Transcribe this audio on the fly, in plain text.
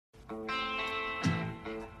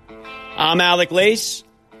I'm Alec Lace.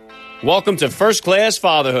 Welcome to First Class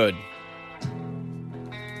Fatherhood.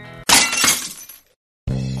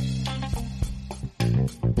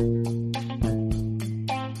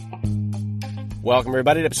 Welcome,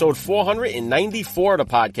 everybody, to episode 494 of the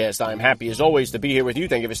podcast. I'm happy, as always, to be here with you.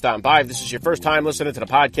 Thank you for stopping by. If this is your first time listening to the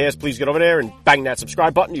podcast, please get over there and bang that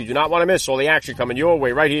subscribe button. You do not want to miss all the action coming your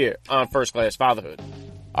way right here on First Class Fatherhood.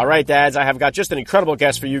 All right, dads, I have got just an incredible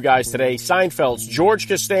guest for you guys today. Seinfeld's George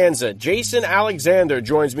Costanza. Jason Alexander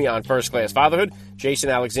joins me on First Class Fatherhood. Jason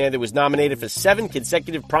Alexander was nominated for 7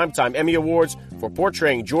 consecutive Primetime Emmy Awards for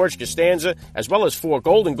portraying George Costanza, as well as 4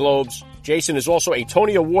 Golden Globes. Jason is also a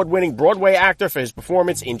Tony Award-winning Broadway actor for his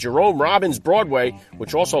performance in Jerome Robbins' Broadway,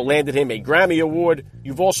 which also landed him a Grammy Award.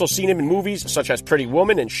 You've also seen him in movies such as Pretty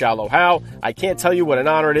Woman and Shallow Hal. I can't tell you what an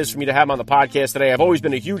honor it is for me to have him on the podcast today. I've always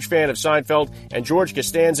been a huge fan of Seinfeld, and George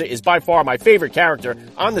Costanza is by far my favorite character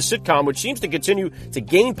on the sitcom, which seems to continue to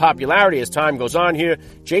gain popularity as time goes on here.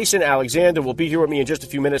 Jason Alexander will be here with me in just a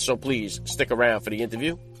few minutes, so please stick around for the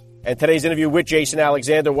interview. And today's interview with Jason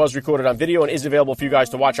Alexander was recorded on video and is available for you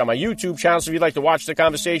guys to watch on my YouTube channel. So if you'd like to watch the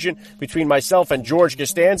conversation between myself and George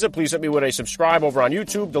Costanza, please hit me with a subscribe over on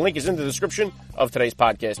YouTube. The link is in the description of today's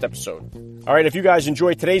podcast episode. All right, if you guys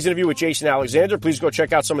enjoyed today's interview with Jason Alexander, please go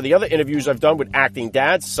check out some of the other interviews I've done with acting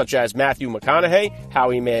dads, such as Matthew McConaughey,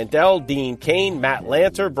 Howie Mandel, Dean Cain, Matt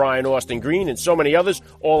Lanter, Brian Austin Green, and so many others,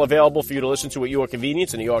 all available for you to listen to at your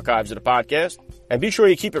convenience in the archives of the podcast. And be sure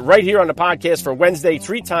you keep it right here on the podcast for Wednesday.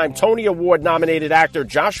 3-time Tony Award-nominated actor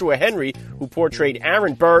Joshua Henry, who portrayed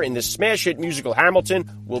Aaron Burr in the smash hit musical Hamilton,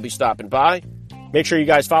 will be stopping by. Make sure you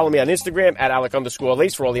guys follow me on Instagram at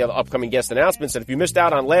Alec_Lace for all the other upcoming guest announcements. And if you missed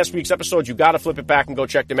out on last week's episode, you got to flip it back and go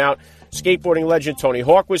check them out. Skateboarding legend Tony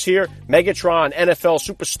Hawk was here. Megatron, NFL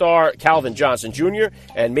superstar Calvin Johnson Jr.,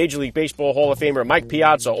 and Major League Baseball Hall of Famer Mike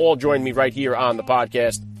Piazza all joined me right here on the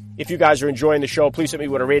podcast. If you guys are enjoying the show, please hit me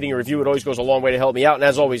with a rating or review. It always goes a long way to help me out. And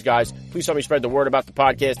as always, guys, please help me spread the word about the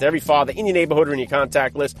podcast to every father in your neighborhood or in your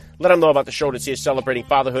contact list. Let them know about the show that's here celebrating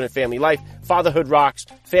fatherhood and family life. Fatherhood rocks,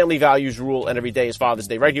 family values rule, and every day is Father's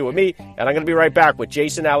Day right here with me. And I'm going to be right back with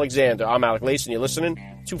Jason Alexander. I'm Alec Lace, and you're listening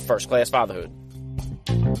to First Class Fatherhood.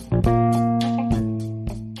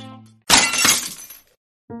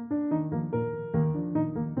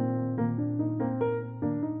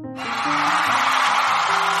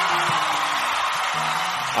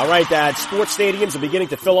 All right, Dad, sports stadiums are beginning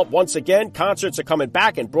to fill up once again. Concerts are coming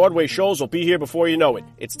back, and Broadway shows will be here before you know it.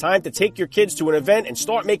 It's time to take your kids to an event and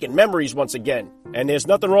start making memories once again. And there's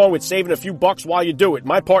nothing wrong with saving a few bucks while you do it.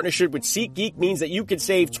 My partnership with SeatGeek means that you can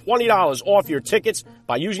save $20 off your tickets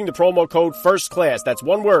by using the promo code FIRSTCLASS. That's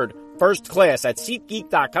one word, First Class, at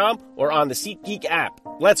SeatGeek.com or on the SeatGeek app.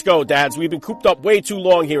 Let's go, dads. We've been cooped up way too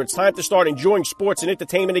long here. It's time to start enjoying sports and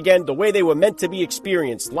entertainment again the way they were meant to be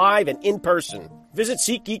experienced, live and in person. Visit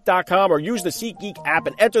SeatGeek.com or use the SeatGeek app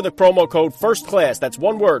and enter the promo code FIRSTCLASS. That's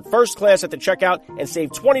one word, First Class, at the checkout, and save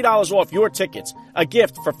 $20 off your tickets. A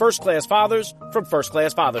gift for first-class fathers from First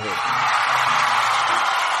Class Fatherhood.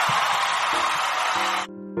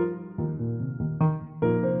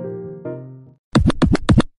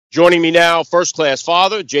 Joining me now, first-class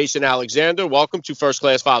father, Jason Alexander. Welcome to First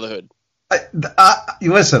Class Fatherhood.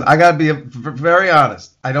 Listen, I got to be very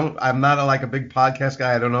honest. I'm not like a big podcast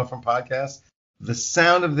guy. I don't know from podcasts. The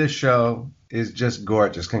sound of this show is just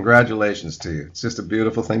gorgeous. Congratulations to you. It's just a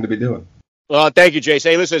beautiful thing to be doing. Well, thank you,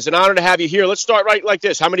 Jason. Hey, listen, it's an honor to have you here. Let's start right like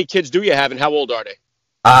this. How many kids do you have, and how old are they?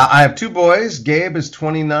 I have 2 boys. Gabe is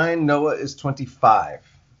 29. Noah is 25.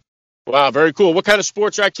 Wow, very cool. What kind of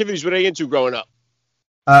sports or activities were they into growing up?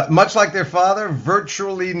 Much like their father,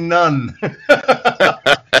 virtually none.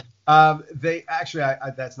 They actually,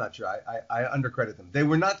 that's not true. I undercredit them. They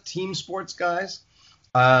were not team sports guys.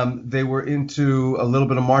 They were into a little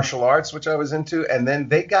bit of martial arts, which I was into, and then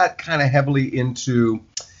they got kind of heavily into,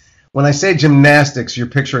 when I say gymnastics, you're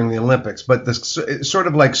picturing the Olympics, but it's sort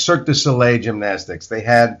of like Cirque du Soleil gymnastics. They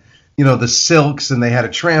had, the silks, and they had a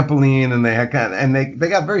trampoline, and they had they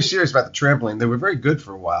got very serious about the trampoline. They were very good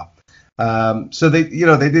for a while. So they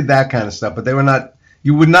did that kind of stuff, but they were not.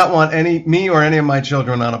 You would not want me or any of my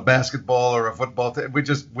children on a basketball or a football team. We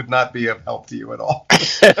just would not be of help to you at all.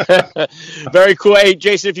 Very cool. Hey,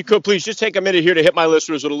 Jason, if you could, please just take a minute here to hit my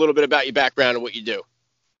listeners with a little bit about your background and what you do.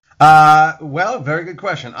 Well, very good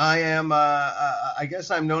question. I am, I guess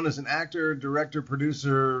I'm known as an actor, director,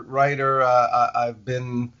 producer, writer. I've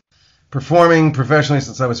been performing professionally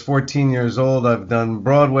since I was 14 years old. I've done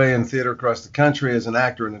Broadway and theater across the country as an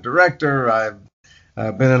actor and a director. I've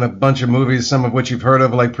been in a bunch of movies, some of which you've heard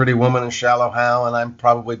of, like Pretty Woman and Shallow Hal, and I'm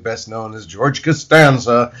probably best known as George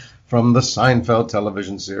Costanza from the Seinfeld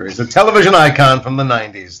television series, a television icon from the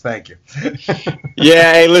 90s. Thank you.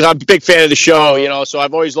 Yeah, hey, look, I'm a big fan of the show, so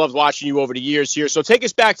I've always loved watching you over the years here. So take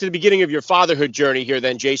us back to the beginning of your fatherhood journey here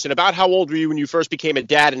then, Jason. About how old were you when you first became a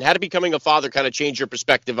dad, and how did becoming a father kind of change your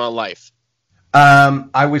perspective on life?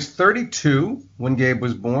 I was 32 when Gabe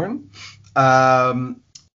was born.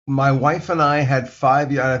 My wife and I had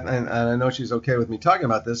 5 years, and I know she's okay with me talking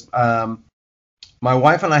about this. My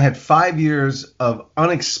wife and I had 5 years of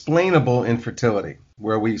unexplainable infertility,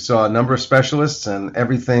 where we saw a number of specialists, and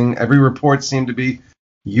every report seemed to be,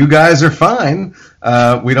 you guys are fine.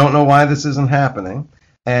 We don't know why this isn't happening.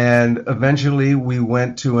 And eventually we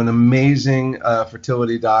went to an amazing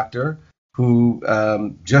fertility doctor who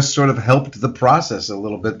just sort of helped the process a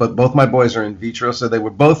little bit. But both my boys are in vitro, so they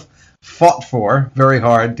were both fought for very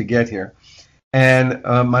hard to get here. And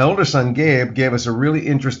my older son, Gabe, gave us a really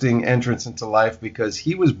interesting entrance into life because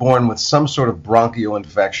he was born with some sort of bronchial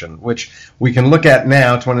infection, which we can look at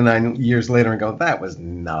now, 29 years later, and go, that was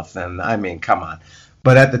nothing. I mean, come on.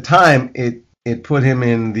 But at the time, it put him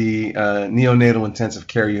in the neonatal intensive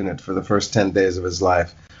care unit for the first 10 days of his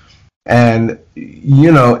life. And,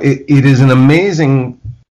 it is an amazing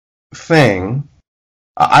thing.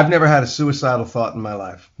 I've never had a suicidal thought in my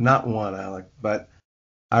life. Not one, Alec. But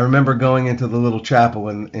I remember going into the little chapel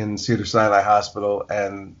in Cedars-Sinai Hospital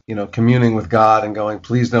and, communing with God and going,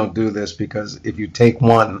 please don't do this, because if you take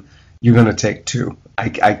one, you're going to take two.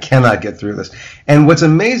 I cannot get through this. And what's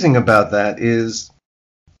amazing about that is,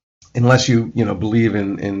 unless you believe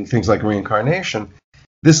in things like reincarnation,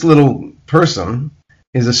 this little person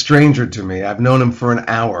is a stranger to me. I've known him for an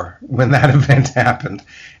hour when that event happened.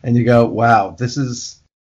 And you go, wow,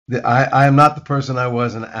 I am not the person I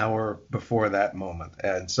was an hour before that moment.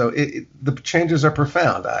 And so the changes are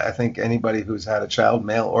profound. I think anybody who's had a child,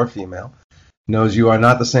 male or female, knows you are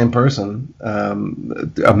not the same person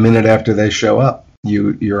a minute after they show up.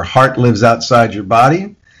 Your heart lives outside your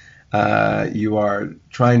body. You are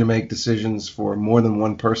trying to make decisions for more than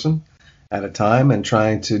one person at a time and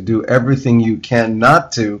trying to do everything you can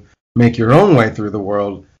not to make your own way through the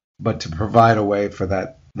world, but to provide a way for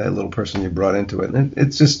that little person you brought into it. And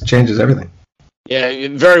it just changes everything. Yeah,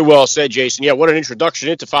 very well said, Jason. Yeah, what an introduction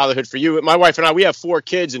into fatherhood for you. My wife and I, we have 4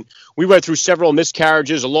 kids, and we went through several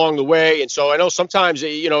miscarriages along the way. And so I know sometimes,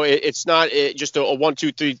 it's not just a 1,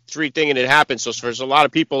 2, 3 thing and it happens. So for a lot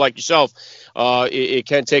of people like yourself, it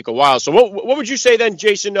can take a while. So what would you say then,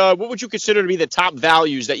 Jason? What would you consider to be the top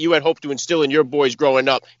values that you had hoped to instill in your boys growing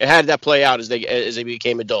up? And how did that play out as they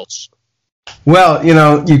became adults? Well,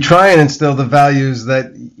 you try and instill the values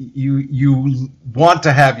that you want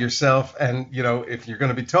to have yourself. And, if you're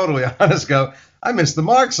going to be totally honest, go, I miss the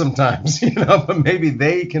mark sometimes, but maybe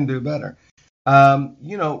they can do better.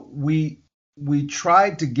 We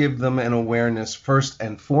tried to give them an awareness first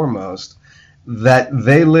and foremost that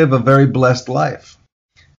they live a very blessed life.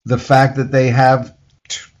 The fact that they have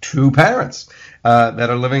two parents that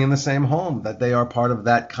are living in the same home, that they are part of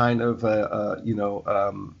that kind of,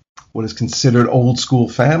 what is considered old school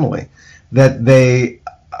family, that they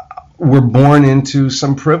were born into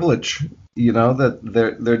some privilege,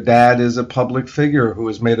 that their dad is a public figure who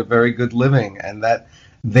has made a very good living, and that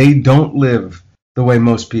they don't live the way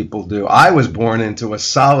most people do. I was born into a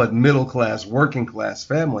solid middle class, working class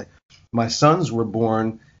family. My sons were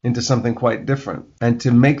born into something quite different. And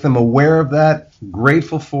to make them aware of that,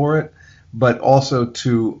 grateful for it, but also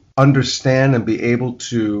to understand and be able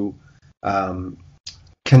to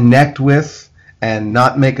connect with and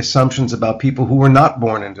not make assumptions about people who were not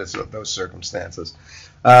born into those circumstances.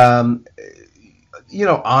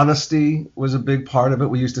 Honesty was a big part of it.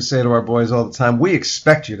 We used to say to our boys all the time, we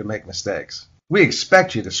expect you to make mistakes. We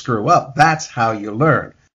expect you to screw up. That's how you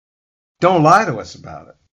learn. Don't lie to us about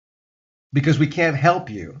it, because we can't help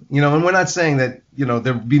you. And we're not saying that,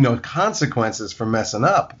 there be no consequences for messing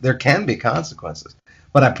up. There can be consequences.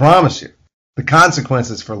 But I promise you, the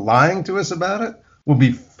consequences for lying to us about it will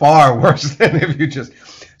be far worse than if you just...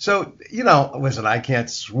 So, listen, I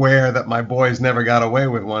can't swear that my boys never got away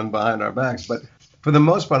with one behind our backs, but for the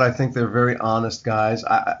most part, I think they're very honest guys,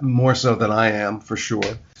 more so than I am, for sure.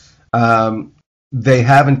 They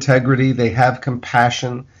have integrity. They have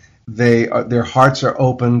compassion. Their hearts are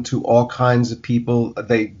open to all kinds of people.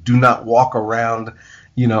 They do not walk around.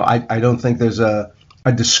 I don't think there's a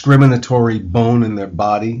discriminatory bone in their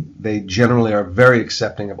body. They generally are very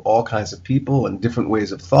accepting of all kinds of people and different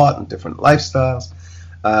ways of thought and different lifestyles.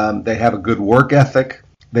 They have a good work ethic.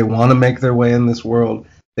 They want to make their way in this world.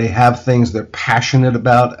 They have things they're passionate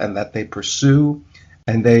about and that they pursue.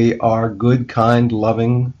 And they are good, kind,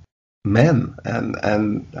 loving men. And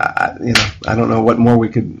I don't know what more we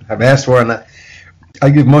could have asked for. And I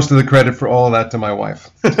give most of the credit for all of that to my wife.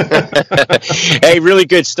 Hey, really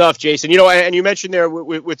good stuff, Jason. And you mentioned there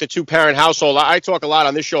with the two-parent household, I talk a lot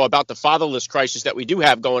on this show about the fatherless crisis that we do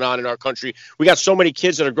have going on in our country. We got so many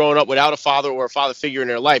kids that are growing up without a father or a father figure in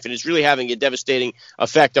their life, and it's really having a devastating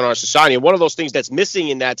effect on our society. And one of those things that's missing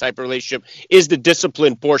in that type of relationship is the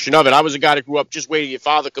discipline portion of it. I was a guy that grew up just waiting till your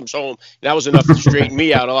father comes home, and that was enough to straighten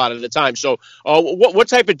me out a lot of the time. So what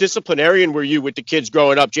type of disciplinarian were you with the kids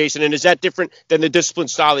growing up, Jason? And is that different than the discipline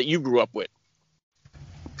style that you grew up with?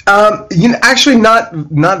 Actually,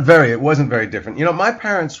 not very. It wasn't very different. My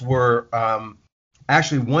parents were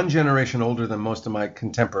actually one generation older than most of my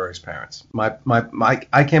contemporaries' parents.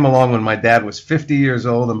 I came along when my dad was 50 years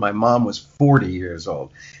old and my mom was 40 years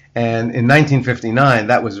old. And in 1959,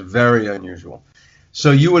 that was very unusual.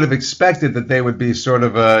 So you would have expected that they would be sort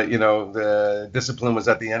of the discipline was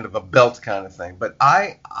at the end of a belt kind of thing. But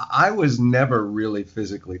I was never really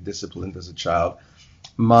physically disciplined as a child.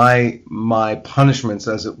 My punishments,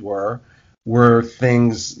 as it were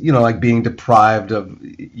things, like being deprived of,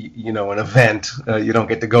 an event. You don't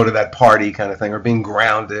get to go to that party kind of thing, or being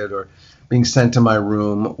grounded, or being sent to my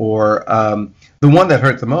room, or the one that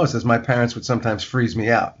hurt the most is my parents would sometimes freeze me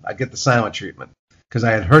out. I'd get the silent treatment because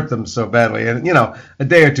I had hurt them so badly. And, a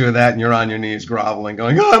day or two of that and you're on your knees groveling,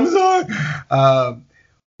 going, oh, I'm sorry.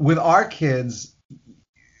 With our kids,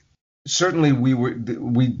 certainly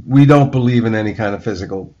we don't believe in any kind of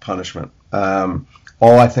physical punishment.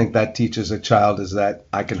 All I think that teaches a child is that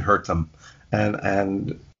I can hurt them.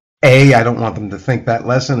 And A, I don't want them to think that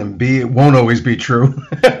lesson, and B, it won't always be true.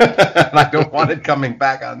 And I don't want it coming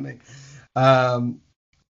back on me.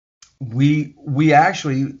 We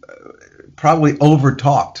actually probably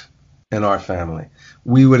over-talked in our family.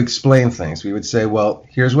 We would explain things. We would say, well,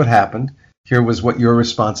 here's what happened. Here was what your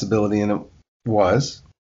responsibility in it was.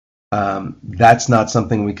 That's not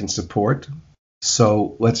something we can support.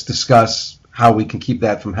 So let's discuss how we can keep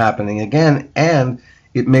that from happening again. And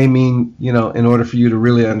it may mean, in order for you to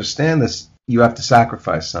really understand this, you have to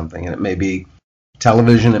sacrifice something. And it may be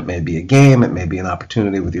television, it may be a game, it may be an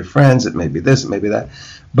opportunity with your friends, it may be this, it may be that.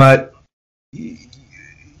 But, it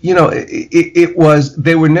was,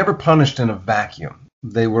 they were never punished in a vacuum.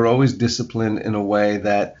 They were always disciplined in a way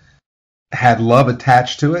that had love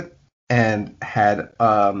attached to it and had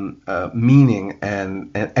meaning and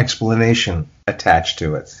explanation attached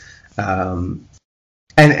to it. And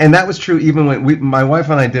that was true even when my wife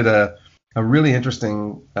and I did a really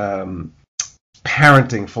interesting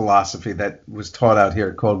parenting philosophy that was taught out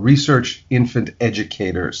here called Research Infant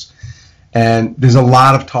Educators. And there's a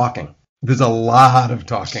lot of talking.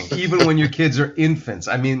 Even when your kids are infants.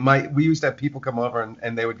 I mean, we used to have people come over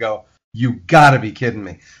and they would go, you gotta be kidding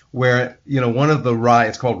me. Where, one of the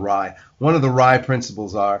it's called RIE. One of the RIE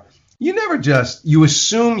principles are, you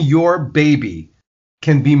assume your baby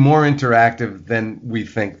can be more interactive than we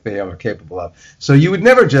think they are capable of. So you would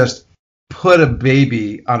never just put a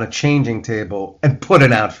baby on a changing table and put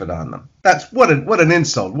an outfit on them. That's what an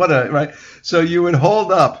insult. Right? So you would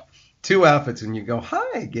hold up two outfits and you go,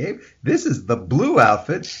 hi, Gabe, this is the blue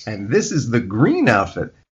outfit and this is the green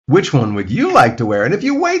outfit. Which one would you like to wear? And if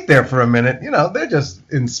you wait there for a minute, they're just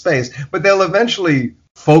in space, but they'll eventually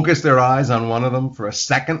focus their eyes on one of them for a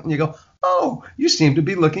second and you go, oh, you seem to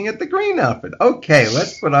be looking at the green outfit. Okay,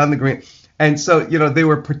 let's put on the green. And so, they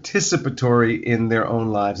were participatory in their own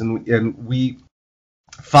lives. And we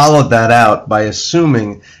followed that out by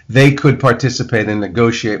assuming they could participate and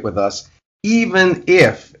negotiate with us, even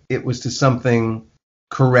if it was to something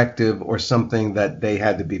corrective or something that they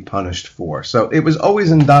had to be punished for. So it was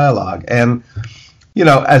always in dialogue. And,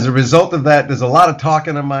 as a result of that, there's a lot of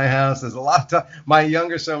talking in my house. There's a lot of talk. My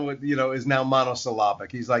younger son is now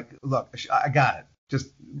monosyllabic. He's like, look, I got it. Just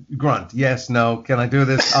grunt. Yes, no. Can I do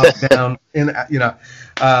this? Up, down, in,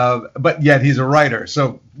 but yet he's a writer.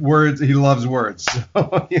 So words, he loves words.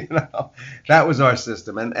 So, that was our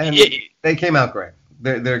system. And they came out great.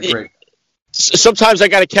 They're great. Sometimes I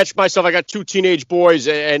got to catch myself. I got two teenage boys,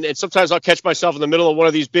 and sometimes I'll catch myself in the middle of one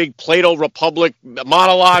of these big Plato Republic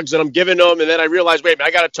monologues that I'm giving them, and then I realize, wait a minute,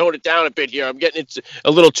 I got to tone it down a bit here. I'm getting it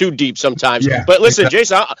a little too deep sometimes. Yeah. But listen,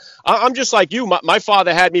 Jason, I'm just like you. My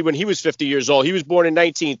father had me when he was 50 years old. He was born in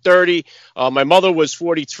 1930. My mother was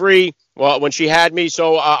 43. Well, when she had me,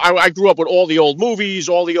 so I grew up with all the old movies,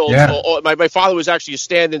 all the old. Yeah. My father was actually a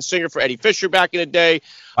stand-in singer for Eddie Fisher back in the day.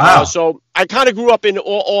 Wow. So I kind of grew up in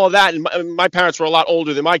all of that, and my parents were a lot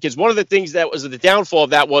older than my kids. One of the things that was the downfall of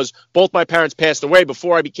that was both my parents passed away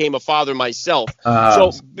before I became a father myself.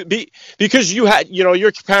 Because you had,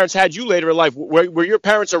 your parents had you later in life. Were your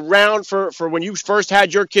parents around for when you first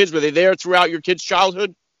had your kids? Were they there throughout your kids'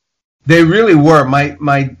 childhood? They really were.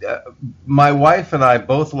 My wife and I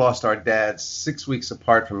both lost our dads 6 weeks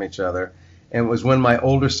apart from each other, and it was when my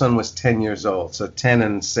older son was 10 years old, so 10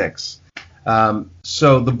 and 6.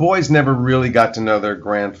 So the boys never really got to know their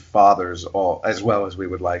grandfathers all as well as we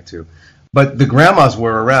would like to. But the grandmas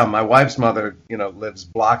were around. My wife's mother, lives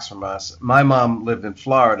blocks from us. My mom lived in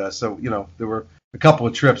Florida, so there were a couple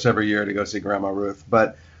of trips every year to go see Grandma Ruth.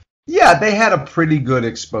 But yeah, they had a pretty good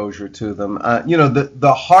exposure to them.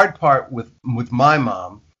 The hard part with my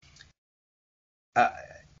mom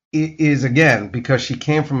is, again, because she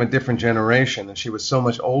came from a different generation and she was so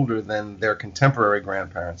much older than their contemporary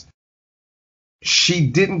grandparents. She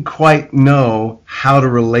didn't quite know how to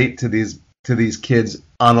relate to these kids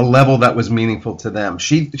on a level that was meaningful to them.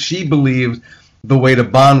 She believed the way to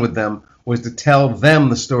bond with them was to tell them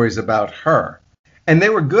the stories about her. And they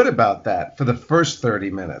were good about that for the first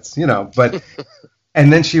 30 minutes, but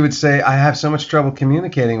and then she would say, I have so much trouble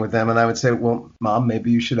communicating with them. And I would say, well, Mom,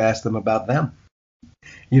 maybe you should ask them about them.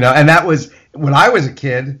 And that was when I was a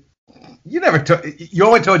kid. You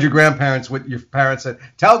only told your grandparents what your parents said.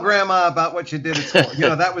 Tell grandma about what you did at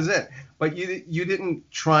school. That was it. But you didn't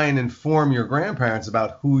try and inform your grandparents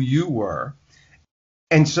about who you were.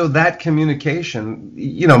 And so that communication,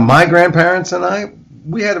 my grandparents and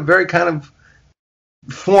we had a very kind of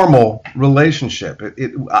formal relationship.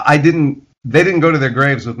 They didn't go to their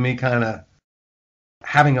graves with me kind of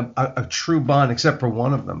having a true bond, except for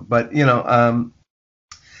one of them. But,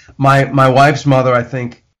 my wife's mother, I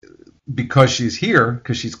think, because she's here,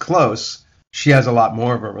 because she's close, she has a lot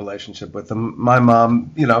more of a relationship with them. My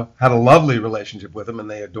mom, had a lovely relationship with them, and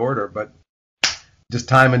they adored her, but just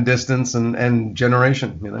time and distance and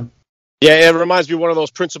generation, Yeah, it reminds me of one of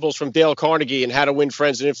those principles from Dale Carnegie and How to Win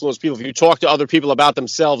Friends and Influence People. If you talk to other people about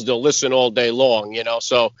themselves, they'll listen all day long,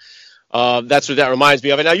 So that's what that reminds me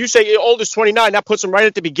of. And now you say your oldest 29. That puts them right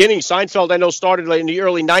at the beginning. Seinfeld, I know, started in the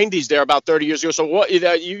early 90s there, about 30 years ago. So what,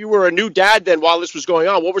 you were a new dad then while this was going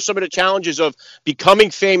on. What were some of the challenges of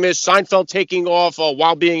becoming famous, Seinfeld taking off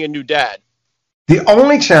while being a new dad? The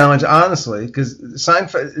only challenge, honestly, because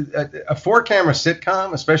Seinfeld, a 4-camera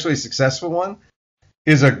sitcom, especially a successful one,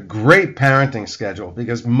 is a great parenting schedule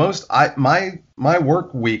because my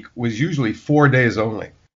work week was usually 4 days only.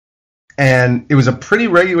 And it was a pretty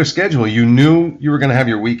regular schedule. You knew you were going to have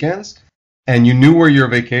your weekends, and you knew where your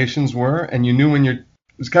vacations were, and you knew it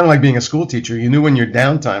was kind of like being a school teacher. You knew when your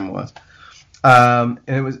downtime was. And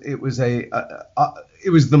it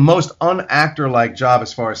was the most unactor-like job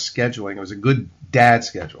as far as scheduling. It was a good dad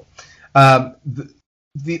schedule.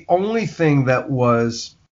 The only thing that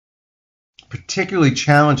was particularly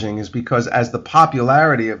challenging is because as the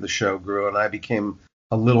popularity of the show grew and I became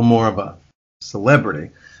a little more of a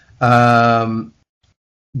celebrity,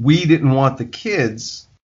 we didn't want the kids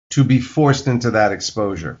to be forced into that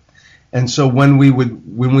exposure. And so when we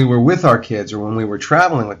were with our kids or when we were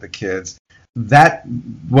traveling with the kids, that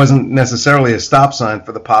wasn't necessarily a stop sign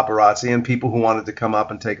for the paparazzi and people who wanted to come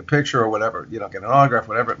up and take a picture or whatever, get an autograph,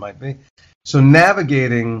 whatever it might be. So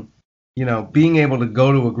navigating, being able to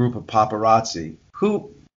go to a group of paparazzi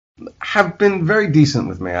who have been very decent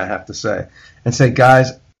with me, I have to say, and say,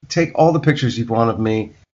 guys, take all the pictures you want of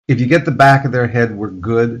me. If you get the back of their head, we're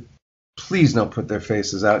good. Please don't put their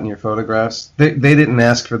faces out in your photographs. They didn't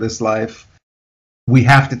ask for this life. We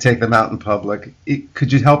have to take them out in public.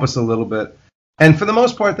 Could you help us a little bit? And for the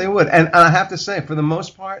most part, they would. And I have to say, for the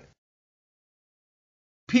most part,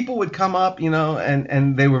 people would come up,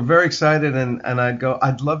 and they were very excited. And I'd go,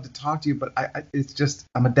 I'd love to talk to you, but it's just,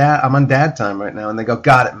 I'm on dad time right now. And they go,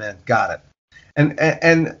 got it, man, got it.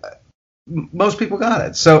 And most people got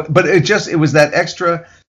it. So, but it was that extra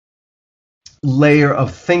layer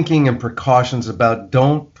of thinking and precautions about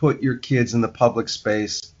don't put your kids in the public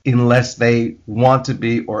space unless they want to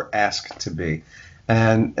be or ask to be.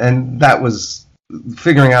 And that was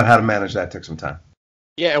figuring out how to manage that took some time.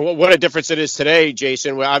 Yeah, and what a difference it is today,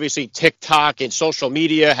 Jason, where obviously TikTok and social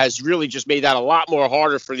media has really just made that a lot more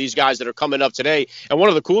harder for these guys that are coming up today. And one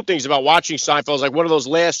of the cool things about watching Seinfeld is like one of those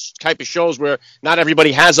last type of shows where not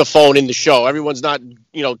everybody has a phone in the show. Everyone's not,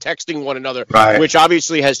 texting one another, right, which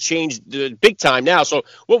obviously has changed big time now. So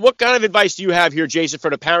what kind of advice do you have here, Jason, for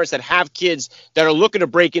the parents that have kids that are looking to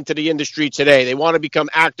break into the industry today? They want to become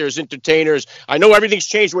actors, entertainers. I know everything's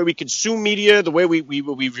changed the way we consume media, the way we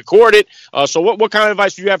record it. So what kind of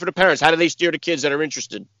advice do you have for the parents? How do they steer the kids that are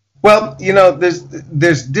interested? Well,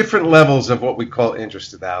 there's different levels of what we call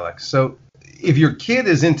interested, Alex. So if your kid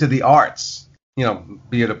is into the arts,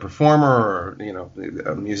 be it a performer or,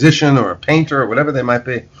 a musician or a painter or whatever they might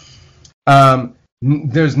be,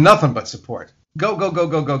 there's nothing but support. Go.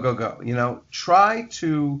 Try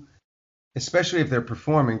to especially if they're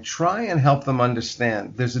performing, try and help them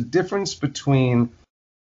understand there's a difference between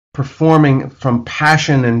performing from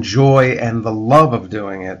passion and joy and the love of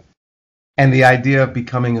doing it, and the idea of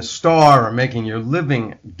becoming a star or making your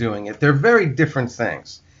living doing it. They're very different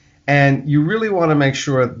things. And you really want to make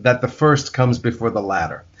sure that the first comes before the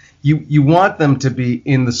latter. You want them to be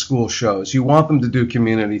in the school shows. You want them to do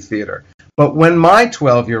community theater. But when my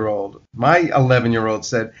 12-year-old, my 11-year-old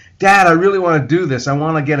said, Dad, I really want to do this. I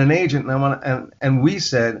want to get an agent. And we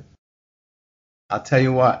said, I'll tell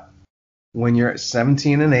you what, when you're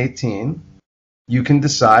 17 and 18, you can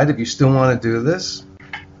decide if you still want to do this.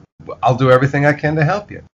 I'll do everything I can to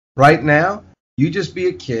help you. Right now, you just be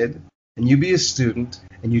a kid and you be a student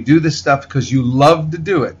and you do this stuff because you love to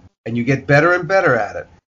do it and you get better and better at it.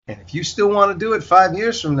 And if you still want to do it 5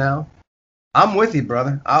 years from now, I'm with you,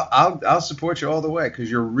 brother. I'll support you all the way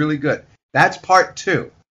because you're really good. That's part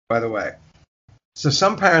 2, by the way. So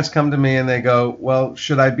some parents come to me and they go, well,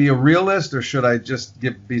 should I be a realist or should I just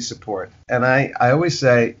be support? And I always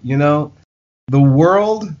say, the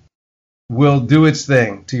world will do its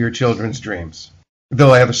thing to your children's dreams.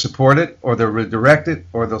 They'll either support it or they'll redirect it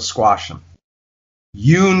or they'll squash them.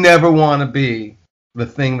 You never want to be the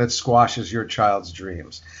thing that squashes your child's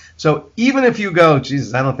dreams. So even if you go,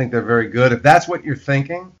 Jesus, I don't think they're very good, if that's what you're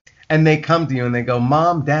thinking, and they come to you and they go,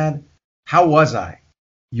 Mom, Dad, how was I?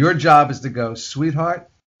 Your job is to go, sweetheart,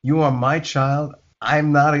 you are my child.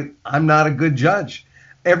 I'm not a good judge.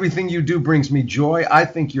 Everything you do brings me joy. I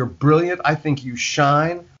think you're brilliant. I think you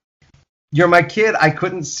shine. You're my kid. I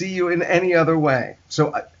couldn't see you in any other way.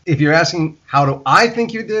 So if you're asking, how do I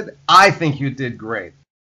think you did? I think you did great.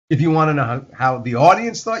 If you want to know how the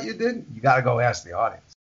audience thought you did, you got to go ask the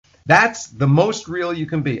audience. That's the most real you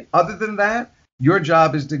can be. Other than that, your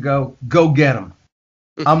job is to go get them.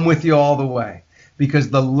 I'm with you all the way. Because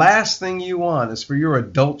the last thing you want is for your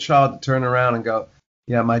adult child to turn around and go,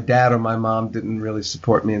 yeah, my dad or my mom didn't really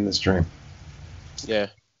support me in this dream. Yeah.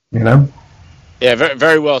 Yeah, very,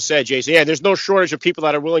 very well said, Jason. Yeah, there's no shortage of people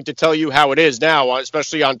that are willing to tell you how it is now,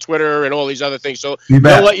 especially on Twitter and all these other things. So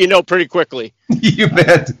they'll let you know pretty quickly. You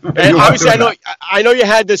bet. And obviously, I know you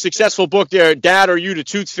had the successful book there, Dad, Are You the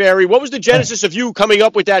Tooth Fairy? What was the genesis of you coming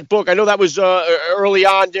up with that book? I know that was early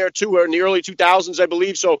on there, too, or in the early 2000s, I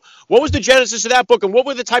believe. So what was the genesis of that book, and what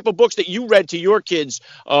were the type of books that you read to your kids,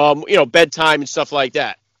 bedtime and stuff like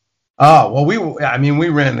that? Oh, well, we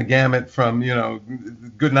ran the gamut from,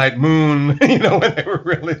 Goodnight Moon, when they were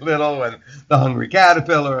really little, and The Hungry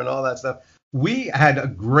Caterpillar and all that stuff. We had a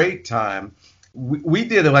great time. We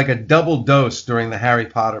did like a double dose during the Harry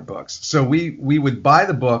Potter books. So we would buy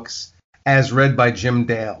the books as read by Jim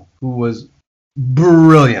Dale, who was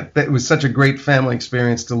brilliant. It was such a great family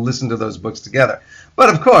experience to listen to those books together. But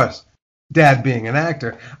of course, Dad being an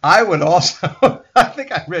actor, I would also, I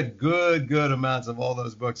think I read good amounts of all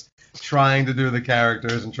those books, trying to do the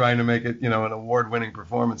characters and trying to make it, an award-winning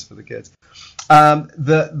performance for the kids.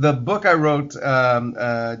 The book I wrote,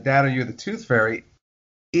 Dad, Are You the Tooth Fairy,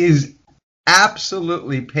 is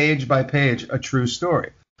absolutely page by page a true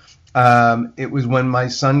story. It was when my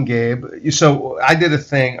son Gabe, so I did a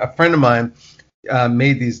friend of mine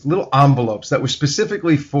made these little envelopes that were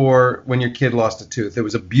specifically for when your kid lost a tooth. It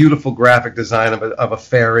was a beautiful graphic design of a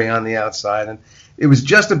fairy on the outside, and it was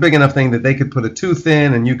just a big enough thing that they could put a tooth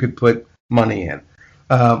in and you could put money in,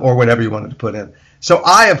 or whatever you wanted to put in. So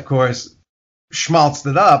I, of course, schmaltzed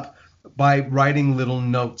it up by writing little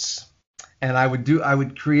notes, and I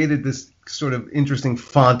would created this sort of interesting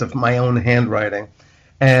font of my own handwriting.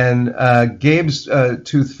 And Gabe's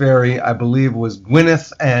Tooth Fairy, I believe, was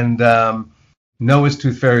Gwyneth, and Noah's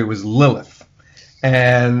Tooth Fairy was Lilith.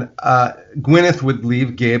 And Gwyneth would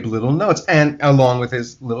leave Gabe little notes, and along with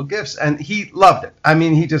his little gifts, and he loved it. I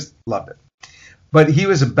mean, he just loved it. But he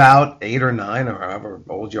was about 8 or 9, or however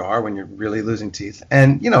old you are when you're really losing teeth.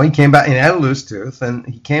 And, he came back, and he had a loose tooth, and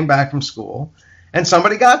he came back from school, and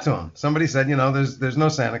somebody got to him. Somebody said, there's no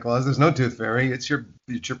Santa Claus, there's no Tooth Fairy, it's your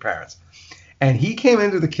parents. And he came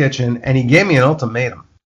into the kitchen, and he gave me an ultimatum.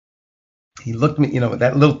 He looked at me, with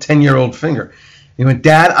that little 10-year-old finger. He went,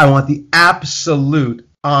 Dad, I want the absolute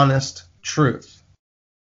honest truth.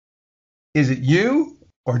 Is it you,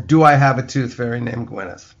 or do I have a tooth fairy named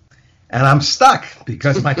Gwyneth? And I'm stuck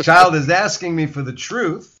because my child is asking me for the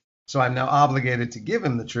truth, so I'm now obligated to give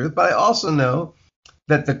him the truth. But I also know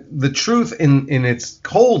that the truth in its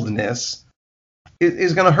coldness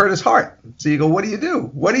is going to hurt his heart. So you go, what do you do?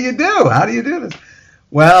 What do you do? How do you do this?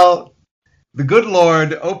 Well, the good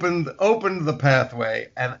Lord opened the pathway,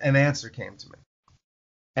 and an answer came to me.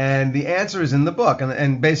 And the answer is in the book.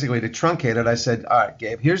 And basically, to truncate it, I said, all right,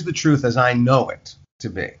 Gabe, here's the truth as I know it to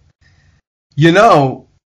be.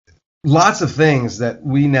 lots of things that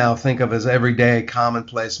we now think of as everyday,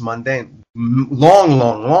 commonplace, mundane,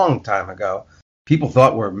 long time ago, people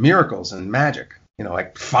thought were miracles and magic.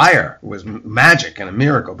 Like fire was magic and a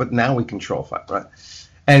miracle, but now we control fire, right?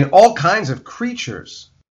 And all kinds of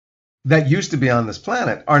creatures that used to be on this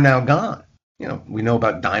planet are now gone. We know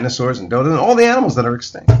about dinosaurs and dodos and all the animals that are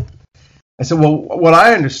extinct. I said, well, what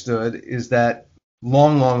I understood is that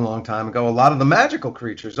long time ago, a lot of the magical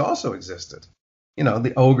creatures also existed.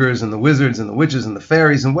 The ogres and the wizards and the witches and the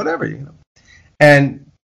fairies and whatever,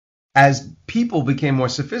 And as people became more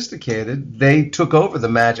sophisticated, they took over the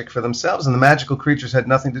magic for themselves, and the magical creatures had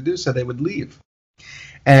nothing to do, so they would leave.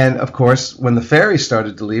 And, of course, when the fairies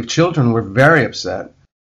started to leave, children were very upset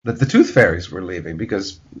that the tooth fairies were leaving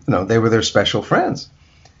because, they were their special friends.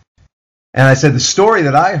 And I said the story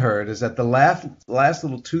that I heard is that the last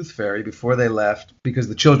little tooth fairy, before they left, because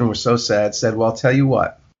the children were so sad, said, well, I'll tell you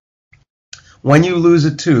what. When you lose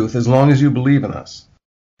a tooth, as long as you believe in us,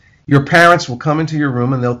 your parents will come into your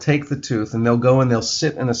room and they'll take the tooth and they'll go and they'll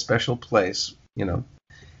sit in a special place, And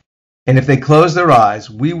if they close their eyes,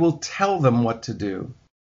 we will tell them what to do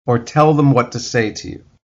or tell them what to say to you.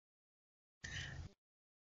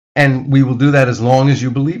 And we will do that as long as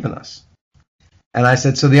you believe in us. And I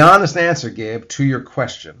said, so the honest answer, Gabe, to your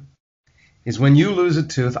question is when you lose a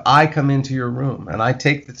tooth, I come into your room and I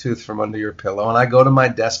take the tooth from under your pillow and I go to my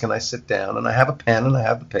desk and I sit down and I have a pen and I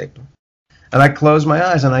have the paper. And I close my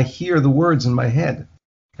eyes and I hear the words in my head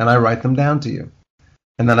and I write them down to you.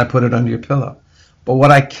 And then I put it under your pillow. But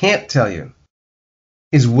what I can't tell you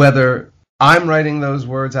is whether I'm writing those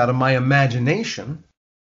words out of my imagination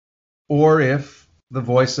or if the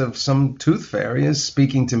voice of some tooth fairy is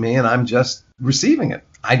speaking to me and I'm just receiving it.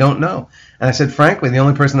 I don't know. And I said, frankly, the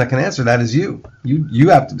only person that can answer that is you. You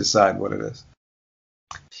have to decide what it is.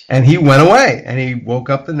 And he went away and he woke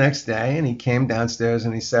up the next day and he came downstairs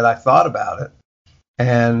and he said, I thought about it.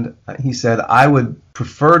 And he said, I would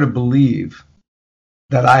prefer to believe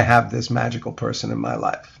that I have this magical person in my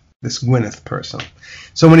life, this Gwyneth person.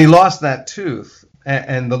 So when he lost that tooth,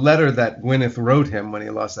 and the letter that Gwyneth wrote him when he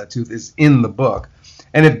lost that tooth is in the book.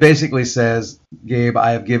 And it basically says, Gabe,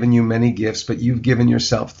 I have given you many gifts, but you've given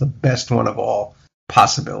yourself the best one of all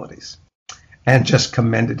possibilities. And just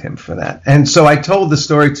commended him for that. And so I told the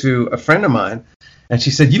story to a friend of mine, and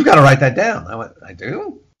she said, you've got to write that down. I went, I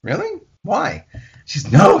do? Really? Why? She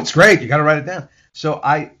said, no, it's great. You got to write it down. So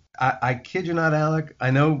I kid you not, Alec,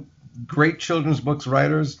 I know great children's books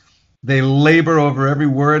writers, they labor over every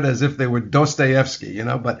word as if they were Dostoevsky,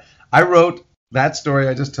 but I wrote that story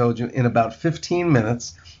I just told you in about 15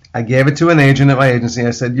 minutes. I gave it to an agent at my agency. I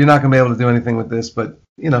said, you're not going to be able to do anything with this, but,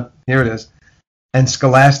 here it is. And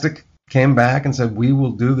Scholastic came back and said, we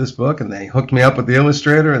will do this book. And they hooked me up with the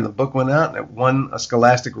illustrator, and the book went out, and it won a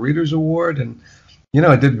Scholastic Readers Award. And,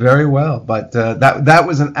 it did very well. But that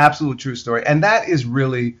was an absolute true story. And that is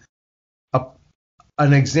really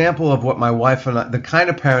an example of what my wife and I, the kind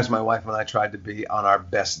of parents my wife and I tried to be on our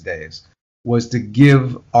best days, was to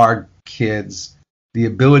give our kids the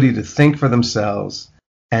ability to think for themselves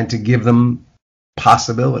and to give them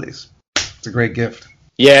possibilities. It's a great gift.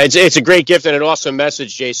 Yeah, it's a great gift and an awesome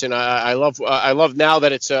message, Jason. I love now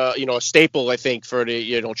that it's a staple, I think, for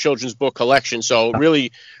the children's book collection. So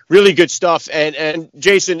really good stuff. And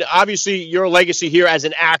Jason, obviously your legacy here as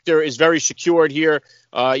an actor is very secured here.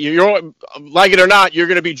 You're like it or not, you're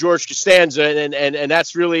going to be George Costanza, and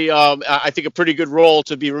that's really I think a pretty good role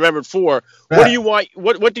to be remembered for. Yeah.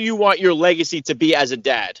 What do you want your legacy to be as a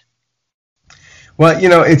dad? Well,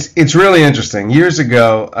 it's really interesting. Years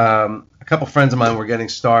ago, a couple friends of mine were getting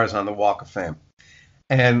stars on the Walk of Fame.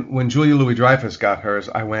 And when Julia Louis-Dreyfus got hers,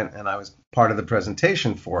 I went and I was part of the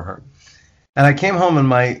presentation for her. And I came home and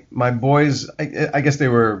my boys, I guess they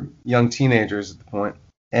were young teenagers at the point,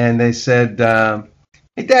 and they said,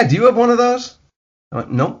 hey, Dad, do you have one of those? I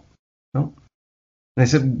went, nope. And they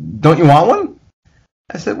said, don't you want one?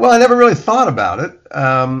 I said, well, I never really thought about it.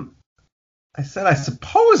 I said, I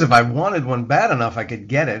suppose if I wanted one bad enough, I could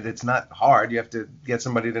get it. It's not hard. You have to get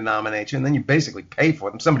somebody to nominate you, and then you basically pay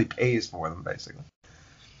for them. Somebody pays for them, basically.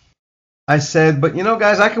 I said, but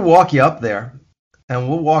guys, I can walk you up there, and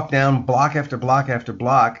we'll walk down block after block after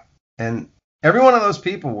block, and every one of those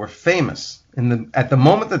people were famous. At the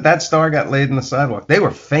moment that star got laid in the sidewalk, they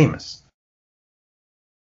were famous.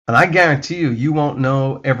 And I guarantee you won't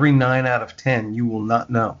know every 9 out of 10. You will not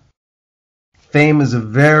know. Fame is a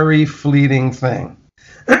very fleeting thing.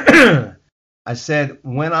 I said,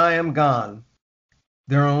 when I am gone,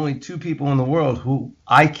 there are only 2 people in the world who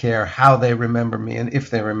I care how they remember me and if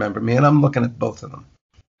they remember me, and I'm looking at both of them.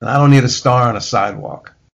 And I don't need a star on a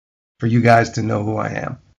sidewalk for you guys to know who I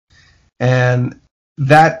am. And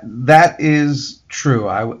That is true.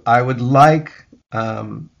 I would like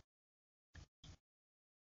the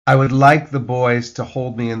boys to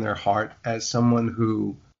hold me in their heart as someone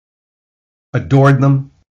who adored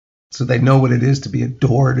them, so they know what it is to be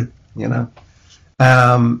adored,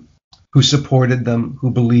 who supported them, who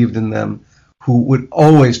believed in them, who would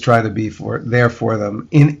always try to be there for them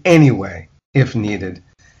in any way if needed.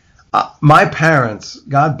 My parents,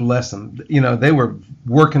 God bless them, they were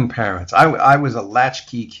working parents. I was a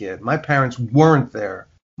latchkey kid. My parents weren't there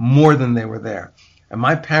more than they were there. And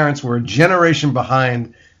my parents were a generation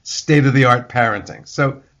behind state-of-the-art parenting.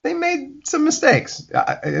 So they made some mistakes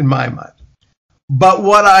in my mind. But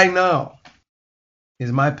what I know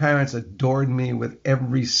is my parents adored me with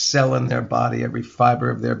every cell in their body, every fiber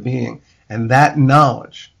of their being. And that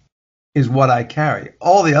knowledge is what I carry.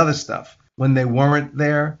 All the other stuff, when they weren't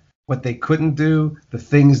there, what they couldn't do, the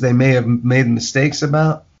things they may have made mistakes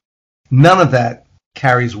about, none of that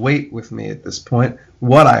carries weight with me at this point.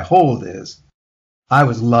 What I hold is I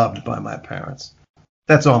was loved by my parents.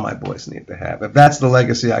 That's all my boys need to have. If that's the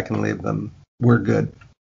legacy I can leave them, we're good.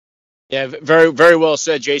 Yeah, very, very well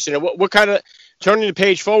said, Jason. And what kind of, turning the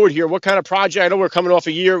page forward here, what kind of project? I know we're coming off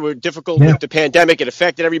a year where difficult with the pandemic. It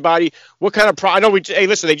affected everybody. What kind of I know hey,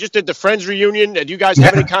 listen, they just did the Friends reunion. Do you guys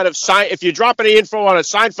have any kind of if you drop any info on a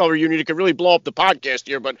Seinfeld reunion, it could really blow up the podcast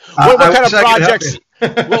here. But what kind of projects?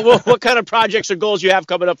 what kind of projects or goals you have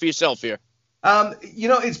coming up for yourself here?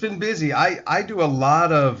 It's been busy. I do a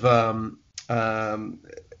lot of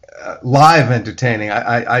live entertaining.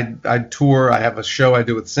 I tour. I have a show I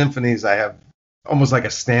do with symphonies. I have almost like a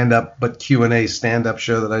stand-up but Q&A stand-up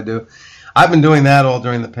show that I do. I've been doing that all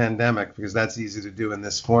during the pandemic because that's easy to do in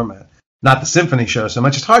this format. Not the symphony show so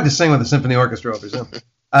much. It's hard to sing with a symphony orchestra over Zoom.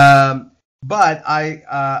 But I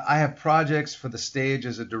have projects for the stage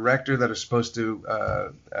as a director that are supposed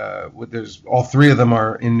to. There's all three of them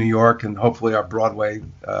are in New York, and hopefully our Broadway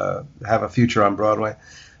have a future on Broadway.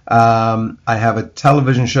 I have a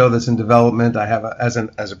television show that's in development. I have as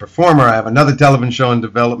a performer, I have another television show in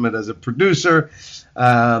development as a producer.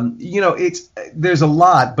 There's a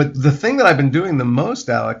lot, but the thing that I've been doing the most,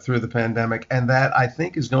 Alec, through the pandemic, and that I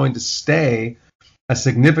think is going to stay a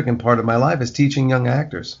significant part of my life, is teaching young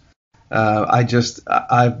actors. I've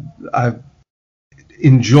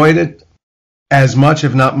enjoyed it as much,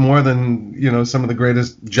 if not more, than some of the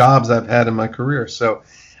greatest jobs I've had in my career. So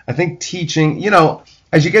I think teaching,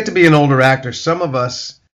 as you get to be an older actor, some of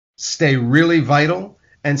us stay really vital,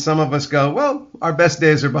 and some of us go, well, our best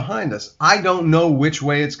days are behind us. I don't know which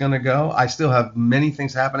way it's going to go. I still have many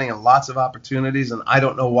things happening and lots of opportunities, and I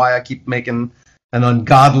don't know why I keep making an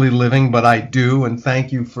ungodly living, but I do, and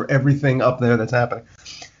thank you for everything up there that's happening.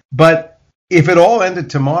 But if it all ended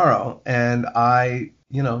tomorrow and I,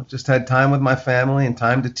 just had time with my family and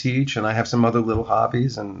time to teach, and I have some other little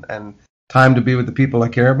hobbies and time to be with the people I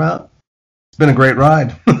care about, it's been a great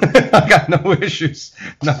ride. I got no issues.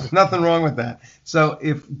 Nothing wrong with that. So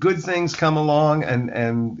if good things come along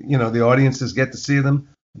and the audiences get to see them,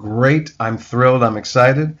 great. I'm thrilled. I'm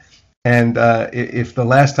excited. And if the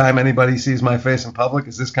last time anybody sees my face in public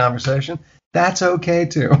is this conversation, that's okay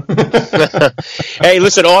too. Hey,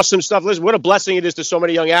 listen, awesome stuff. Listen, what a blessing it is to so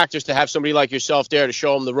many young actors to have somebody like yourself there to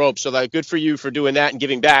show them the ropes. So good for you for doing that and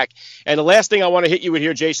giving back. And the last thing I want to hit you with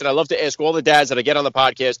here, Jason, I love to ask all the dads that I get on the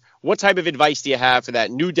podcast, what type of advice do you have for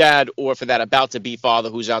that new dad or for that about to be father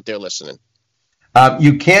who's out there listening?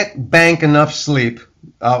 You can't bank enough sleep.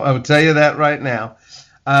 I will tell you that right now.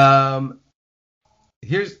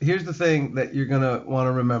 Here's the thing that you're going to want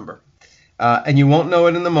to remember. And you won't know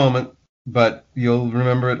it in the moment, but you'll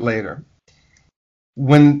remember it later.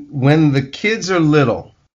 When the kids are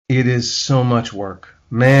little, it is so much work.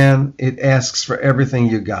 Man, it asks for everything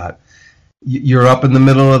you got. You're up in the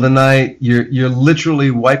middle of the night. You're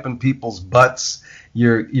literally wiping people's butts.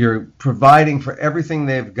 You're providing for everything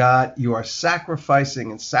they've got. You are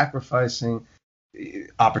sacrificing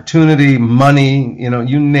opportunity, money,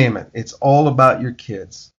 you name it. It's all about your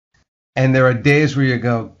kids. And there are days where you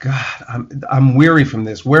go, God, I'm weary from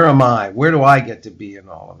this. Where am I? Where do I get to be in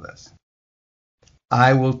all of this?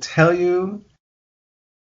 I will tell you,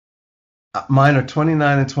 mine are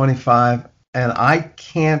 29 and 25, and I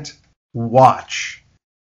can't watch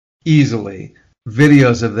easily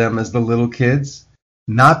videos of them as the little kids,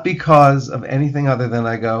 not because of anything other than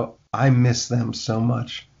I go, I miss them so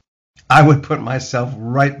much. I would put myself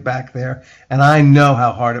right back there, and I know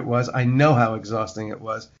how hard it was. I know how exhausting it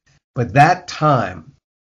was. But that time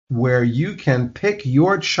where you can pick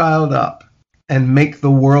your child up and make the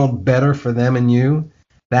world better for them and you,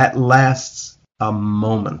 that lasts a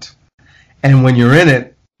moment. And when you're in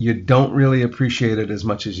it, you don't really appreciate it as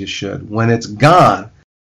much as you should. When it's gone,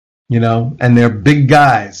 and they're big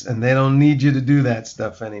guys and they don't need you to do that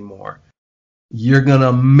stuff anymore, you're going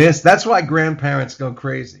to miss. That's why grandparents go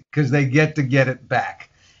crazy, because they get it back.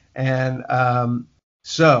 And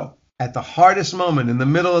so at the hardest moment in the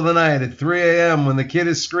middle of the night at 3 a.m. when the kid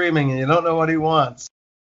is screaming and you don't know what he wants,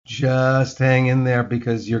 just hang in there,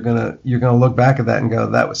 because you're gonna look back at that and go,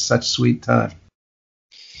 that was such sweet time.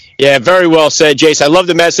 Yeah, very well said, Jason. I love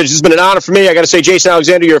the message. This has been an honor for me. I got to say, Jason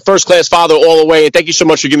Alexander, you're a first-class father all the way, and thank you so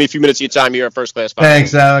much for giving me a few minutes of your time here at First Class Father.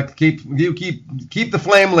 Thanks, Alec. Keep the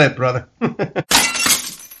flame lit, brother.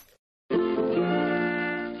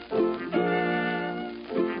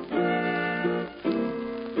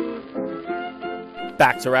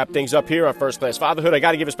 Back to wrap things up here on First Class Fatherhood. I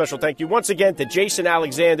got to give a special thank you once again to Jason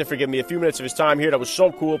Alexander for giving me a few minutes of his time here. That was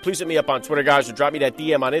so cool. Please hit me up on Twitter, guys, or drop me that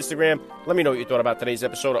DM on Instagram. Let me know what you thought about today's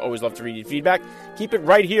episode. I always love to read your feedback. Keep it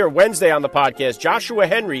right here Wednesday on the podcast. Joshua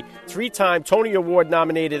Henry, 3-time Tony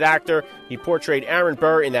Award-nominated actor. He portrayed Aaron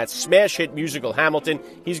Burr in that smash hit musical Hamilton.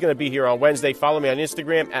 He's going to be here on Wednesday. Follow me on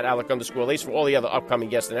Instagram at Alec_Lace for all the other upcoming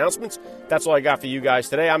guest announcements. That's all I got for you guys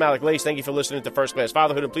today. I'm Alec Lace. Thank you for listening to First Class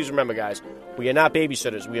Fatherhood. And please remember, guys, we are not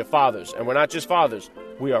babysitters. We are fathers. And we're not just fathers.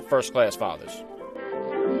 We are first-class fathers.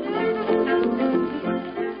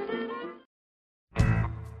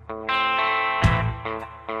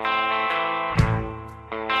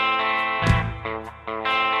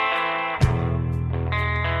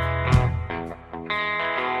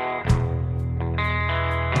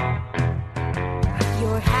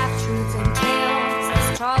 Your half-truths and tales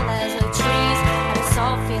as tall as a trees had us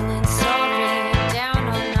all feeling